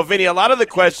Thursday. And, Vinny, a lot of the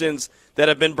questions that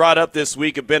have been brought up this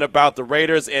week have been about the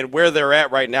Raiders and where they're at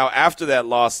right now after that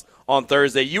loss on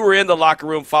Thursday. You were in the locker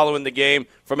room following the game.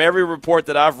 From every report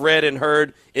that I've read and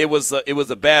heard, it was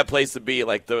a bad place to be.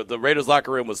 Like the Raiders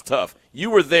locker room was tough. You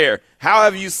were there. How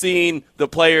have you seen the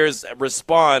players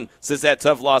respond since that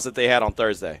tough loss that they had on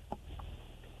Thursday?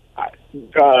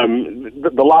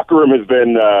 The locker room has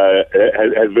been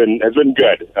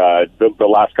good the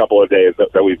last couple of days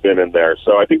that we've been in there.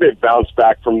 So I think they've bounced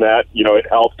back from that. It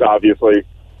helped obviously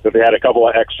that they had a couple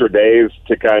of extra days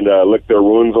to kind of lick their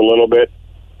wounds a little bit.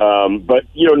 But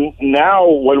now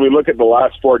when we look at the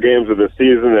last 4 games of the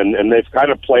season, and they've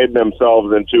kind of played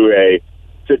themselves into a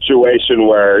situation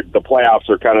where the playoffs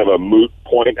are kind of a moot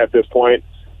point at this point,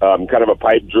 kind of a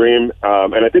pipe dream.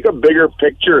 And I think a bigger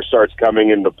picture starts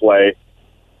coming into play.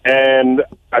 And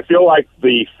I feel like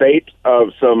the fate of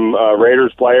some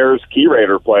Raiders players, key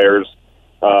Raider players,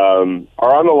 are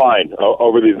on the line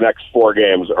over these next 4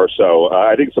 games or so.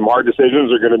 I think some hard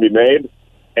decisions are going to be made.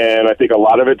 And I think a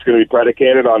lot of it's going to be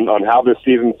predicated on how this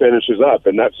season finishes up,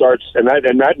 and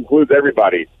that includes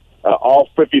everybody, all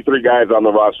 53 guys on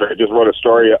the roster. I just wrote a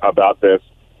story about this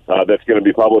that's going to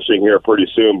be publishing here pretty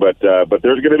soon. But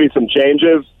there's going to be some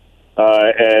changes,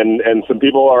 and some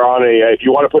people are on a. If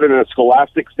you want to put it in a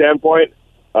scholastic standpoint,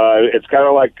 it's kind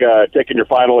of like taking your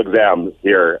final exam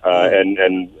here,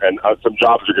 and some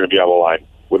jobs are going to be on the line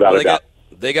without a doubt.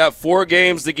 They got 4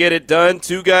 games to get it done.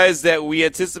 2 guys that we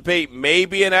anticipate may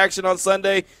be in action on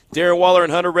Sunday, Darren Waller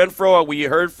and Hunter Renfrow. We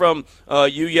heard from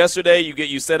you yesterday.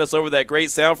 You sent us over that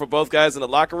great sound for both guys in the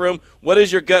locker room. What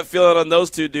is your gut feeling on those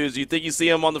 2 dudes? Do you think you see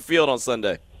them on the field on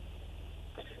Sunday?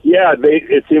 Yeah,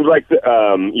 it seems like,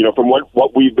 from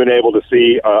what we've been able to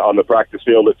see on the practice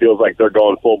field, it feels like they're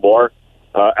going full bore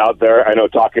out there. I know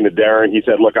talking to Darren, he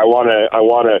said, look, I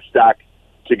want to stack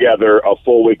together a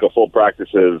full week of full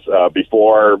practices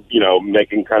before,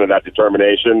 making kind of that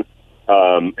determination.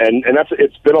 And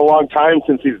it's been a long time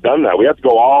since he's done that. We have to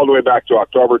go all the way back to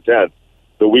October 10th,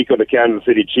 the week of the Kansas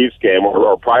City Chiefs game,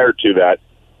 or prior to that,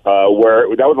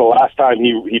 where that was the last time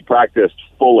he practiced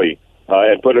fully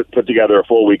and put together a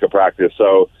full week of practice.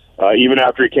 So even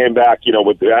after he came back,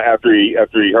 after he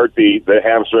hurt the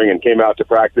hamstring and came out to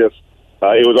practice,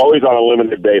 it was always on a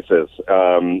limited basis.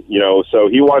 So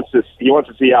he wants to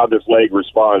see how this leg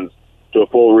responds to a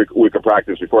full week of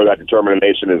practice before that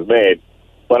determination is made.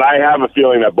 But I have a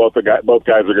feeling that both guys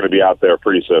are going to be out there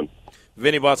pretty soon.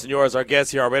 Vinny Bonsignore is our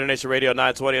guest here on Raider Nation Radio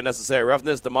 920 Unnecessary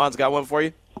Roughness. Damon's got one for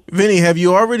you. Vinny, have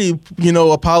you already,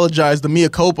 apologized to Mia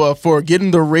Copa for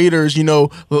getting the Raiders, a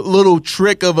little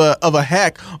trick of a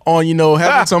hack on,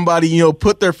 having somebody,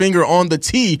 put their finger on the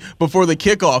tee before the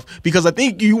kickoff? Because I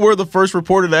think you were the first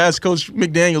reporter to ask Coach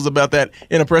McDaniels about that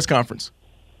in a press conference.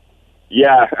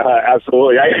 Yeah,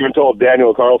 absolutely. I even told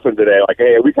Daniel Carlson today,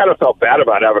 hey, we kind of felt bad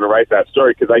about having to write that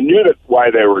story because I knew that's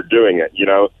why they were doing it,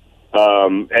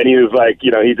 and he was like,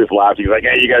 he just laughed. He's like,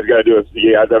 hey, you guys got to do it.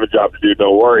 You guys have a job to do.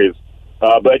 No worries.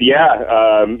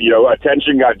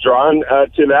 Attention got drawn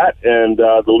to that, and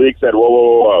the league said,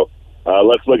 whoa.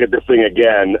 Let's look at this thing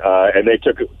again. And they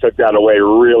took that away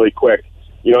really quick.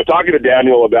 Talking to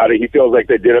Daniel about it, he feels like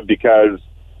they did it because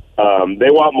they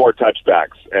want more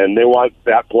touchbacks, and they want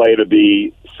that play to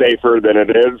be safer than it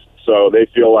is. So they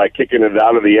feel like kicking it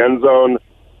out of the end zone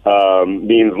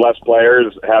means less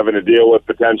players having to deal with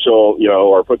potential,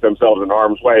 or put themselves in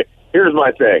harm's way. Here's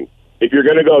my thing. If you're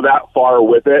going to go that far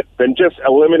with it, then just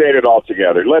eliminate it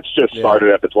altogether. Let's just start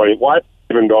it at the 20. Why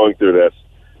even going through this?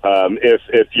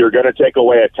 If you're going to take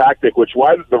away a tactic,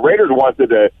 why the Raiders wanted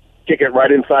to kick it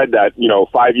right inside that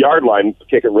 5-yard line,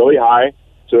 kick it really high,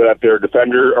 so that their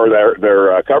defender or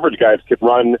their coverage guys could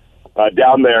run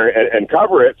down there and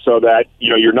cover it, so that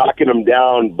you're knocking them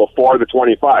down before the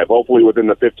 25, hopefully within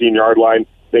the 15-yard line,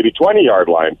 maybe 20-yard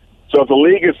line. So if the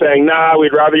league is saying,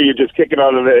 we'd rather you just kick it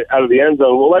out of the end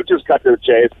zone, well, let's just cut to the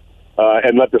chase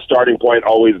and let the starting point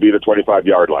always be the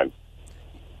 25-yard line.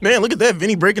 Man, look at that.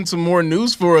 Vinny breaking some more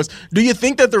news for us. Do you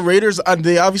think that the Raiders,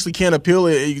 they obviously can't appeal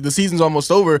it, the season's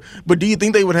almost over, but do you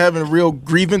think they would have a real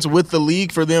grievance with the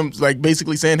league for them,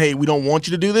 basically saying, hey, we don't want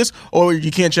you to do this, or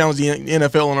you can't challenge the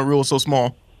NFL on a rule so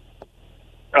small?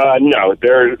 No,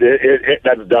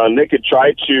 that's done. They could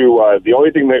try to. The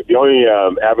only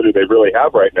avenue they really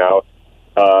have right now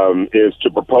is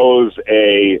to propose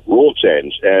a rule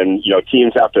change, and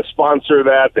teams have to sponsor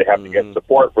that. They have to get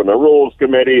support from the rules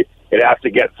committee. It has to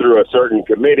get through a certain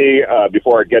committee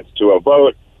before it gets to a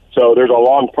vote. So there's a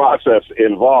long process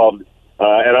involved,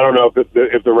 and I don't know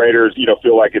if the Raiders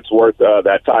feel like it's worth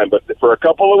that time. But for a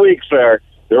couple of weeks there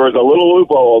was a little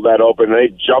loophole that opened, and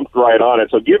they jumped right on it.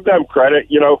 So give them credit,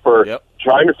 for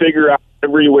trying to figure out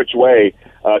every which way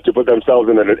to put themselves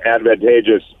in an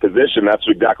advantageous position. That's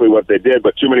exactly what they did.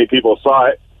 But too many people saw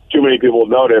it, too many people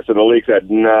noticed, and the league said,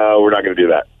 no, we're not going to do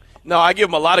that. No, I give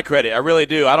them a lot of credit. I really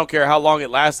do. I don't care how long it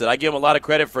lasted. I give them a lot of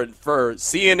credit for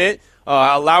seeing it,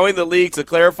 allowing the league to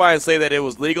clarify and say that it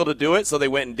was legal to do it, so they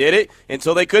went and did it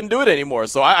until they couldn't do it anymore.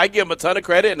 So I give them a ton of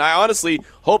credit, and I honestly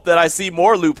hope that I see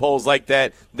more loopholes like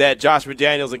that Josh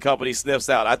McDaniels and company sniffs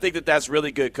out. I think that that's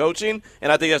really good coaching,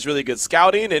 and I think that's really good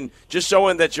scouting, and just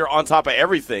showing that you're on top of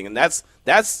everything. And that's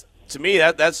to me,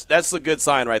 that's a good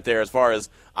sign right there as far as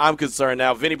I'm concerned.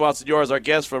 Now, Vinny Bonsignore is our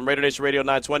guest from Raider Nation Radio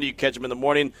 920. You can catch him in the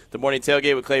morning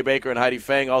tailgate with Clay Baker and Heidi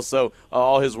Fang. Also,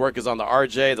 all his work is on the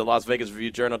RJ. The Las Vegas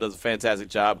Review-Journal does a fantastic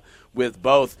job with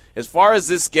both. As far as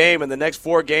this game and the next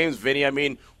 4 games,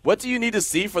 Vinny, what do you need to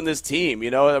see from this team?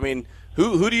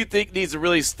 Who do you think needs to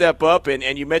really step up?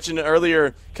 And you mentioned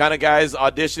earlier kind of guys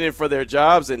auditioning for their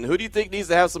jobs. And who do you think needs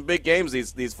to have some big games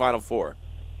these Final 4?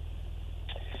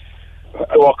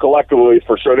 Well, collectively,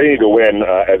 for sure, they need to win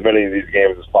as many of these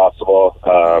games as possible.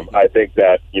 I think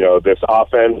that, this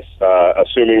offense,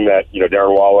 assuming that,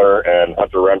 Darren Waller and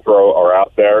Hunter Renfrow are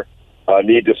out there,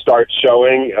 need to start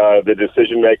showing the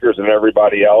decision makers and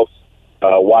everybody else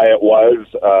why it was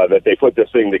that they put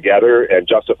this thing together, and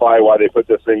justify why they put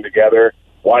this thing together,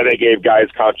 why they gave guys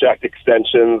contract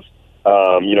extensions,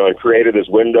 and created this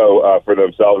window for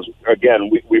themselves. Again,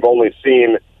 we've only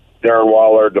seen Darren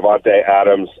Waller, Devontae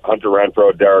Adams, Hunter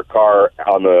Renfrow, Derek Carr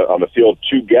on the field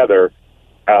together,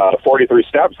 43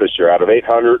 snaps this year out of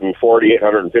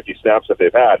 850 snaps that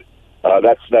they've had.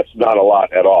 That's not a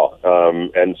lot at all.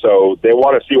 And so they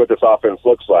want to see what this offense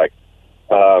looks like.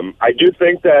 I do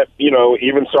think that,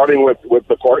 even starting with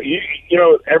the court,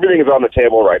 everything is on the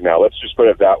table right now. Let's just put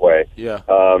it that way. Yeah.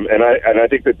 And I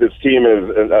think that this team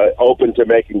is open to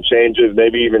making changes,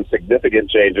 maybe even significant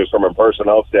changes from a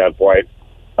personnel standpoint,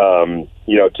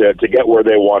 to get where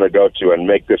they want to go to and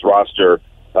make this roster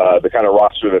the kind of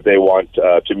roster that they want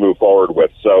to move forward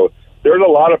with. So there's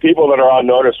a lot of people that are on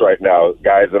notice right now,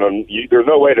 guys, and there's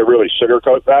no way to really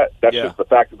sugarcoat that. That's just the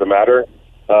fact of the matter.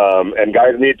 And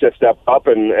guys need to step up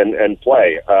and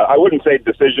play. I wouldn't say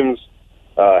decisions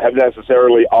have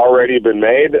necessarily already been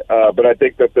made, but I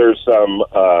think that there's some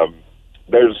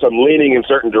leaning in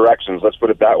certain directions. Let's put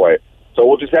it that way. So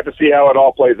we'll just have to see how it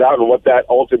all plays out and what that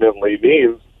ultimately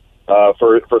means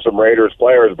for some Raiders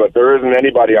players. But there isn't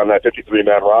anybody on that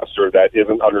 53-man roster that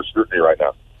isn't under scrutiny right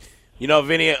now.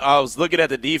 Vinny, I was looking at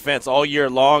the defense all year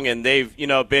long, and they've,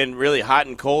 been really hot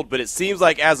and cold, but it seems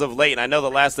like as of late, and I know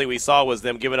the last thing we saw was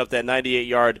them giving up that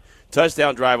 98-yard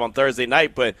touchdown drive on Thursday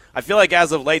night, but I feel like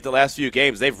as of late, the last few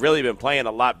games, they've really been playing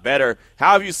a lot better.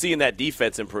 How have you seen that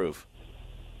defense improve?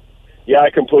 Yeah, I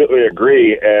completely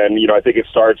agree, and, I think it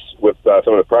starts with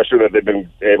some of the pressure that they've been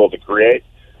able to create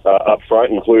up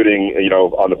front, including,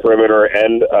 on the perimeter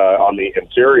and on the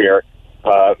interior.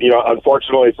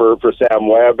 Unfortunately for Sam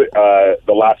Webb,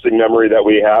 the lasting memory that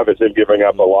we have is him giving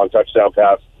up a long touchdown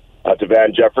pass to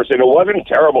Van Jefferson. It wasn't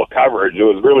terrible coverage. It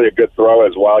was really a good throw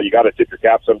as well. You got to tip your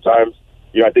cap sometimes.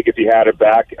 I think if he had it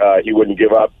back, he wouldn't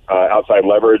give up outside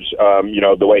leverage,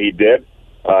 the way he did.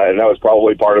 And that was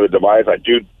probably part of the demise. I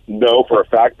do know for a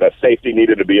fact that safety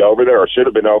needed to be over there or should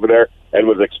have been over there and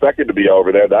was expected to be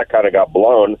over there. That kind of got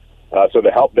blown. So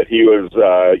the help that he was,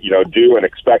 due and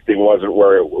expecting wasn't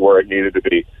where it needed to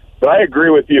be. But I agree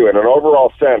with you. In an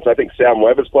overall sense, I think Sam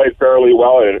Webb has played fairly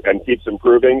well and keeps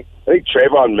improving. I think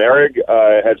Trayvon Merrick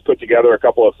has put together a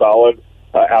couple of solid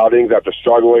outings after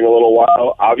struggling a little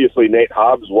while. Obviously, Nate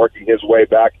Hobbs working his way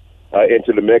back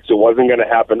into the mix. It wasn't going to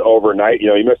happen overnight.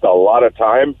 He missed a lot of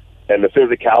time, and the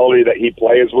physicality that he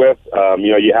plays with,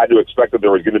 you had to expect that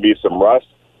there was going to be some rust.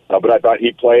 But I thought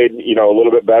he played, a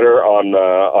little bit better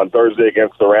on Thursday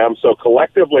against the Rams. So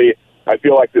collectively, I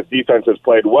feel like this defense has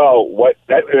played well.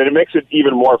 And it makes it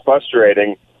even more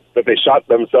frustrating that they shot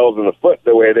themselves in the foot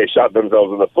the way they shot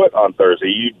themselves in the foot on Thursday.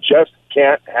 You just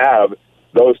can't have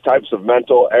those types of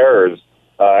mental errors.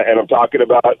 And I'm talking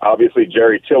about, obviously,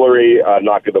 Jerry Tillery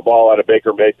knocking the ball out of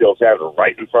Baker Mayfield's hands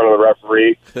right in front of the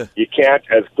referee. You can't,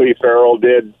 as Cleve Farrell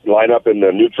did, line up in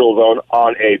the neutral zone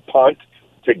on a punt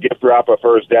to gift wrap a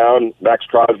first down. Max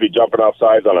Crosby jumping off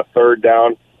sides on a third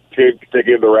down to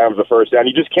give the Rams a first down.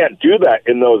 You just can't do that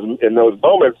in those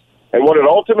moments. And what it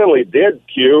ultimately did,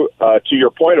 Q, to your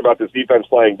point about this defense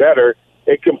playing better,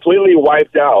 it completely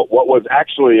wiped out what was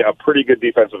actually a pretty good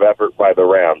defensive effort by the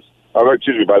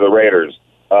by the Raiders.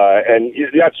 And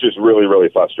that's just really, really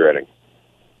frustrating.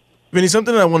 Vinny,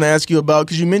 something I want to ask you about,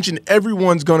 because you mentioned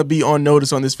everyone's going to be on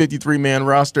notice on this 53-man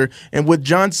roster, and with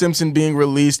John Simpson being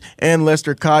released and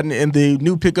Lester Cotton and the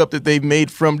new pickup that they've made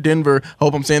from Denver, I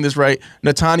hope I'm saying this right,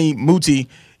 Netane Muti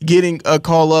getting a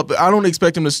call up. I don't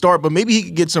expect him to start, but maybe he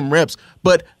could get some reps.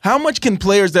 But how much can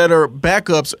players that are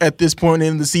backups at this point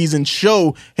in the season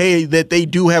show, hey, that they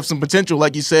do have some potential?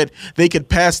 Like you said, they could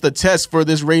pass the test for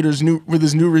this Raiders new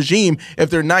regime if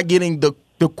they're not getting the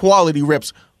quality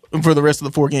reps for the rest of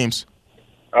the 4 games?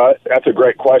 That's a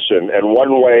great question. And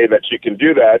one way that you can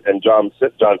do that, and John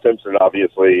Simpson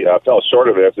obviously fell short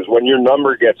of this, is when your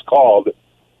number gets called,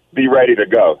 be ready to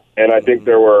go. And I think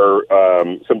there were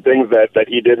some things that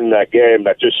he did in that game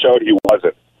that just showed he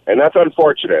wasn't. And that's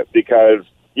unfortunate because,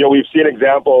 we've seen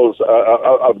examples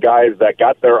of guys that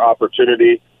got their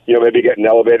opportunity, maybe getting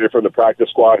elevated from the practice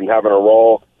squad and having a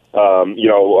role, in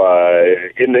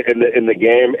the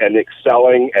game and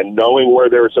excelling and knowing where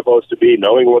they were supposed to be,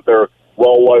 knowing what their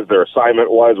role was, their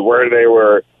assignment was, where they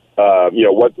were,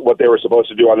 what they were supposed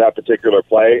to do on that particular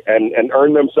play, and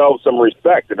earn themselves some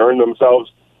respect and earn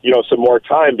themselves, some more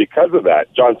time because of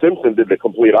that. John Simpson did the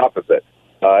complete opposite,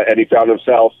 and he found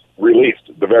himself released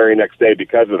the very next day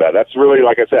because of that. That's really,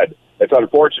 like I said, it's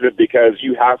unfortunate because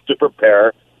you have to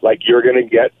prepare like you're going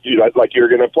to like you're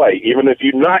going to play. Even if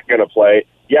you're not going to play,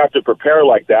 you have to prepare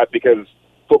like that because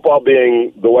football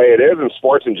being the way it is and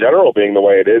sports in general being the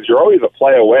way it is, you're always a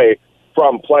play away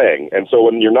from playing. And so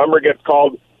when your number gets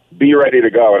called, be ready to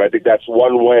go. And I think that's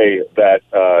one way that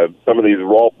some of these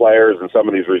role players and some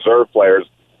of these reserve players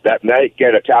that might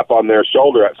get a tap on their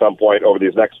shoulder at some point over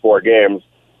these next 4 games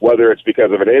whether it's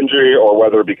because of an injury or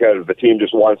whether because the team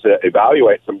just wants to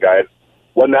evaluate some guys.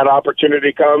 When that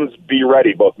opportunity comes, be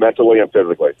ready, both mentally and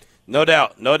physically. No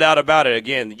doubt about it.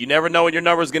 Again, you never know when your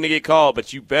number is going to get called,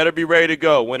 but you better be ready to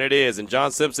go when it is. And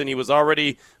John Simpson, he was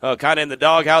already kind of in the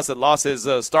doghouse and lost his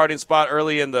starting spot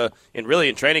early in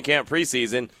training camp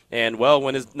preseason. And, well,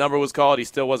 when his number was called, he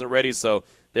still wasn't ready. So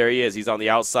there he is. He's on the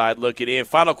outside looking in.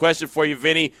 Final question for you,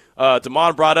 Vinny.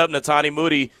 Damon brought up Netani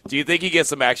Moody. Do you think he gets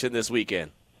some action this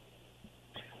weekend?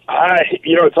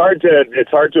 It's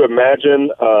hard to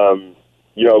imagine.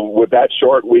 With that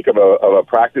short week of a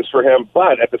practice for him.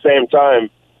 But at the same time,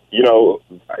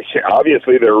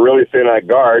 obviously they're really thin at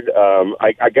guard.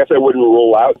 I guess I wouldn't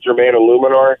rule out Jermaine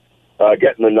Illuminor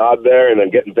getting the nod there and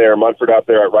then getting Thayer Munford out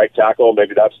there at right tackle.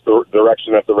 Maybe that's the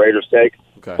direction that the Raiders take.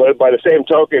 Okay. But by the same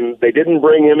token, they didn't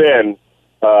bring him in,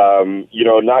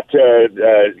 not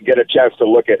to get a chance to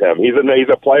look at him. He's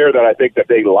a player that I think that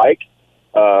they like.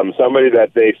 Somebody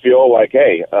that they feel like,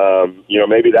 hey,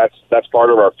 maybe that's part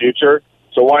of our future.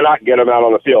 So why not get him out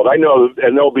on the field? I know,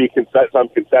 and there'll be some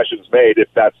concessions made if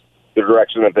that's the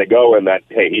direction that they go in, that,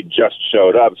 hey, he just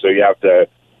showed up, so you have to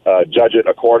judge it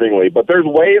accordingly. But there's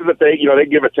ways that they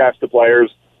give a test to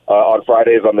players on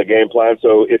Fridays on the game plan.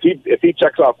 So if he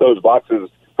checks off those boxes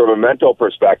from a mental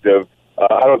perspective,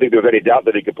 I don't think there's any doubt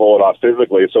that he could pull it off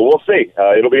physically. So we'll see.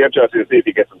 It'll be interesting to see if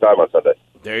he gets some time on Sunday.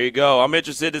 There you go. I'm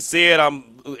interested to see it.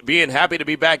 I'm being happy to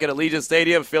be back at Allegiant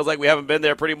Stadium. Feels like we haven't been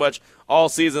there pretty much all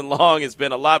season long. It's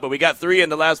been a lot, but we got 3 in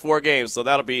the last 4 games, so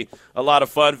that'll be a lot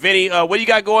of fun. Vinny, what do you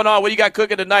got going on? What do you got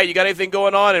cooking tonight? You got anything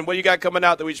going on, and what do you got coming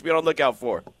out that we should be on the lookout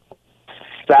for?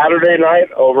 Saturday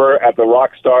night over at the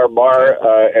Rockstar Bar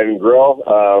and Grill.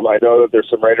 I know that there's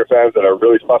some Raider fans that are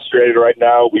really frustrated right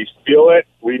now. We feel it.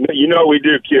 We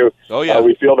do, Q. Oh, yeah.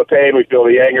 We feel the pain. We feel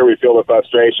the anger. We feel the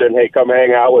frustration. Hey, come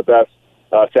hang out with us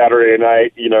Saturday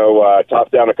night. Toss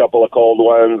down a couple of cold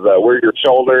ones. We're your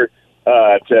shoulder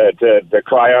to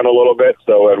cry on a little bit.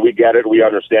 So we get it. We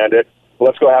understand it.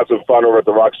 Let's go have some fun over at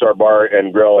the Rockstar Bar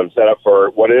and Grill and set up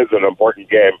for what is an important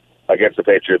game against the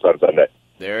Patriots on Sunday.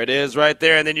 There it is right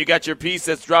there. And then you got your piece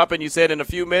that's dropping, you said, in a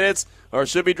few minutes, or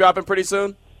should be dropping pretty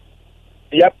soon?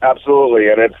 Yep, absolutely.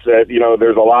 And it's,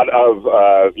 there's a lot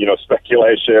of,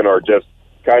 speculation or just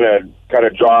kind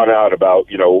of drawn out about,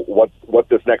 what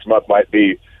this next month might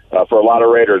be for a lot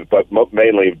of Raiders, but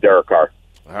mainly Derek Carr.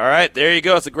 All right, there you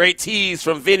go. It's a great tease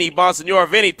from Vinny Bonsignore.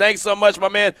 Vinny, thanks so much, my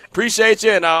man. Appreciate you,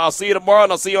 and I'll see you tomorrow,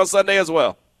 and I'll see you on Sunday as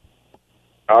well.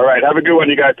 All right, have a good one,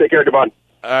 you guys. Take care, Devon.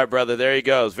 All right, brother, there he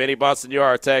goes. Vinny Bonsignore,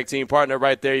 our tag team partner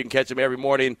right there. You can catch him every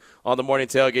morning on the morning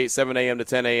tailgate, 7 a.m. to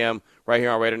 10 a.m., right here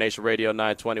on Raider Nation Radio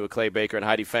 920 with Clay Baker and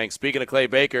Heidi Fang. Speaking of Clay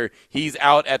Baker, he's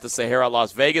out at the Sahara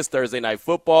Las Vegas Thursday Night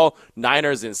Football,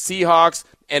 Niners and Seahawks,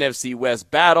 NFC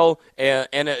West battle, and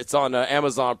it's on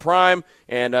Amazon Prime,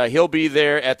 and he'll be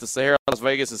there at the Sahara Las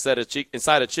Vegas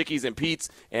inside of Chickies and Pete's,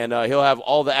 and he'll have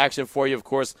all the action for you, of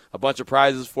course, a bunch of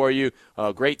prizes for you,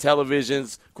 great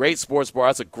televisions, great sports bar.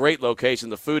 That's a great location.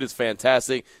 The food is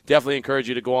fantastic. Definitely encourage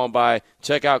you to go on by,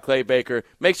 check out Clay Baker.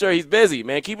 Make sure he's busy,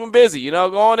 man. Keep him busy.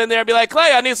 Go on in there and be like,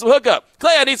 Clay, I need some hookup.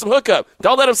 Clay, I need some hookup.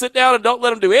 Don't let him sit down and don't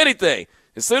let him do anything.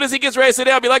 As soon as he gets ready to sit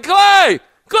down, be like, Clay,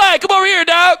 come over here,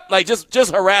 dog. Like,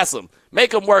 just harass him.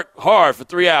 Make him work hard for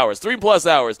 3 hours, 3+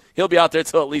 hours. He'll be out there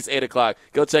till at least 8 o'clock.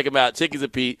 Go check him out. Chickies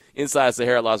and Pete inside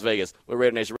Sahara, Las Vegas with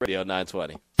Raider Nation Radio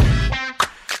 920.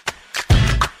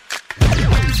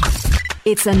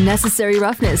 It's Unnecessary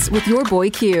Roughness with your boy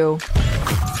Q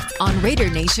on Raider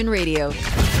Nation Radio.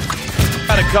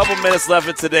 Got a couple minutes left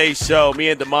in today's show. Me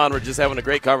and Damon were just having a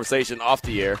great conversation off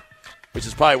the air, which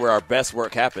is probably where our best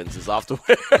work happens, is off the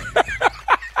air.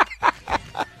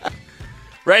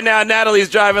 Right now, Natalie's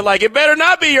driving like, it better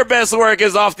not be your best work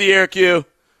is off the air, Q.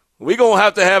 We're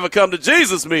going to have a come to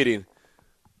Jesus meeting.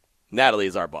 Natalie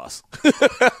is our boss.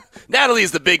 Natalie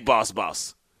is the big boss.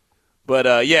 But,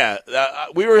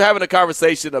 we were having a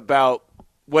conversation about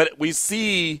what we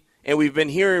see, and we've been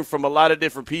hearing from a lot of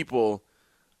different people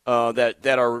that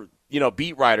are,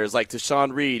 beat writers, like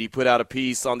Tashawn Reed. He put out a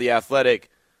piece on The Athletic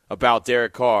about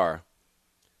Derek Carr.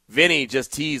 Vinny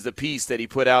just teased the piece that he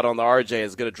put out on the RJ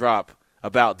is going to drop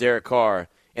about Derek Carr.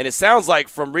 And it sounds like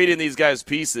from reading these guys'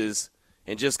 pieces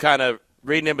and just kind of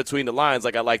reading in between the lines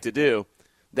like I like to do,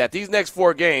 that these next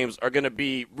 4 games are going to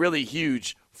be really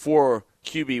huge for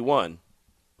QB1.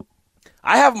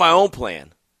 I have my own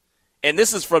plan, and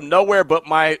this is from nowhere but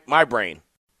my brain,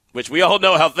 which we all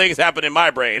know how things happen in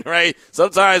my brain, right?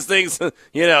 Sometimes things,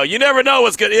 you never know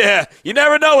what's going to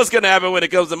happen when it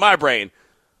comes to my brain.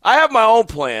 I have my own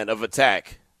plan of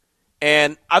attack,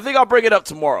 and I think I'll bring it up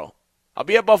tomorrow. I'll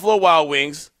be at Buffalo Wild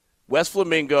Wings, West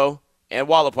Flamingo, and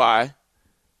Wallapai.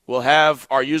 we'll have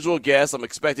our usual guests. I'm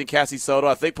expecting Cassie Soto.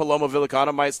 I think Paloma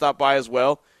Villicana might stop by as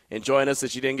well and join us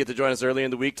if she didn't get to join us early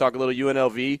in the week, talk a little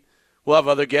UNLV. We'll have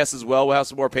other guests as well. We'll have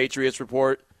some more Patriots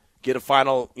report, get a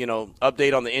final,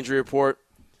 update on the injury report.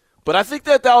 But I think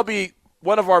that'll be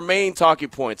one of our main talking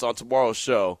points on tomorrow's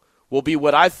show will be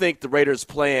what I think the Raiders'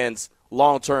 plans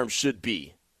long-term should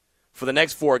be for the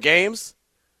next 4 games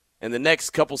and the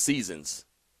next couple seasons.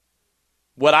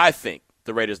 What I think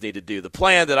the Raiders need to do, the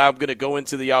plan that I'm going to go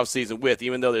into the offseason with,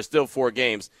 even though there's still 4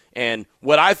 games, and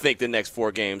what I think the next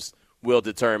 4 games will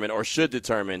determine or should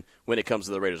determine when it comes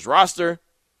to the Raiders roster,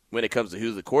 when it comes to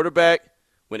who's the quarterback,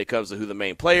 when it comes to who the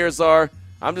main players are.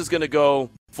 I'm just going to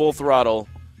go full throttle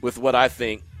with what I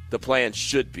think the plan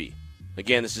should be.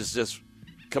 Again, this is just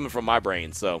coming from my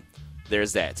brain, so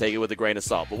there's that. Take it with a grain of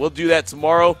salt. But we'll do that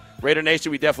tomorrow. Raider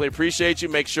Nation, we definitely appreciate you.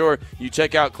 Make sure you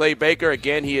check out Clay Baker.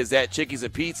 Again, he is at Chickies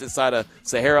and Pete's inside of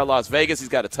Sahara, Las Vegas. He's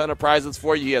got a ton of prizes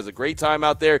for you. He has a great time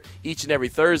out there each and every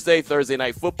Thursday. Thursday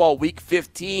Night Football, Week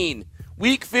 15.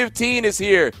 Week 15 is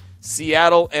here.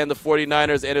 Seattle and the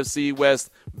 49ers NFC West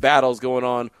battles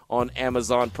going on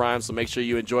Amazon Prime, so make sure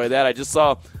you enjoy that. I just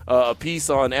saw a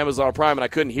piece on Amazon Prime, and I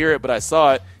couldn't hear it, but I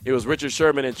saw it. It was Richard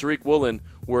Sherman and Tariq Woolen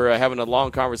were having a long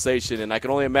conversation, and I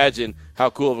can only imagine how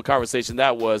cool of a conversation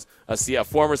that was. A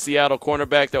former Seattle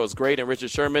cornerback that was great in Richard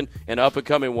Sherman, and an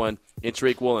up-and-coming one in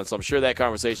Tariq Woolen. So I'm sure that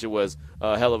conversation was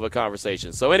a hell of a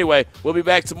conversation. So anyway, we'll be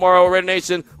back tomorrow, Raider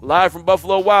Nation, live from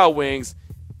Buffalo Wild Wings.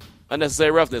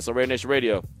 Unnecessary Roughness on Raider Nation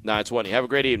Radio 920. Have a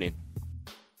great evening.